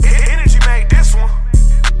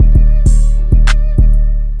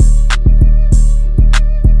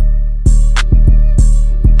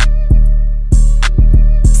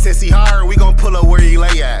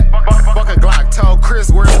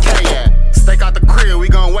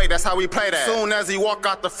that's how we play that. Soon as he walk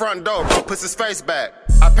out the front door, bro puts his face back.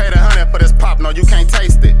 I paid $100 for this pop, no, you can't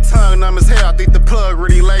taste it. Tongue numb as hell, I think the plug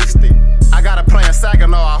really laced it. I got a play in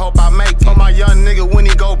Saginaw, I hope I make it. Told my young nigga when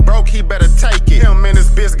he go broke, he better take it. Him and his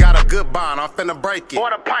bitch got a good bond, I'm finna break it.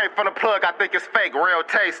 Order a pint from the plug, I think it's fake, real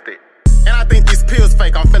tasty. And I think these pills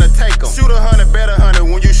fake, I'm finna take them. Shoot 100, bet 100,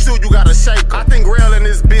 when you shoot, you gotta shake them. I think Real and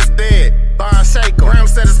this bitch dead, Bond shake em. Graham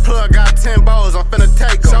said his plug got 10 bows, I'm finna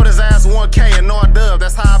take them. Showed his ass 1K and no dub,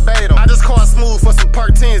 that's how I bait him. I just called Smooth for some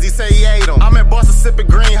perk 10s, he say he ate them. I'm in Boston sipping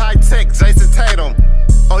green high tech, Jason Tatum.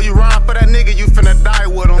 Oh, you rhyme for that nigga, you finna die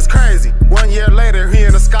with him. It's crazy. 1 year later, he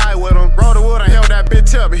in the sky with him. Rode the wood and held that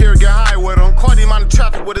bitch up, here get high with him. Caught him on the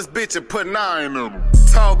traffic with his bitch and put 9 in him.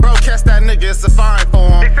 Told bro, catch that nigga, it's a fine for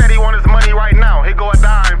him. He said he want his money right now, he go a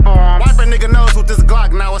dime for him. Wipe a nigga nose with this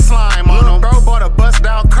Glock, now it's slime on him. Bro bought a bust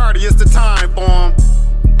down Cardi, it's the time for him.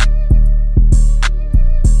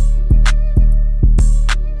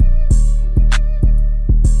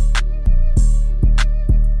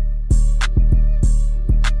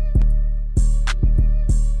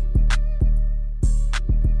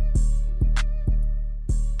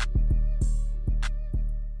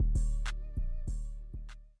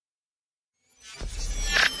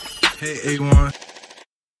 Hey, A1.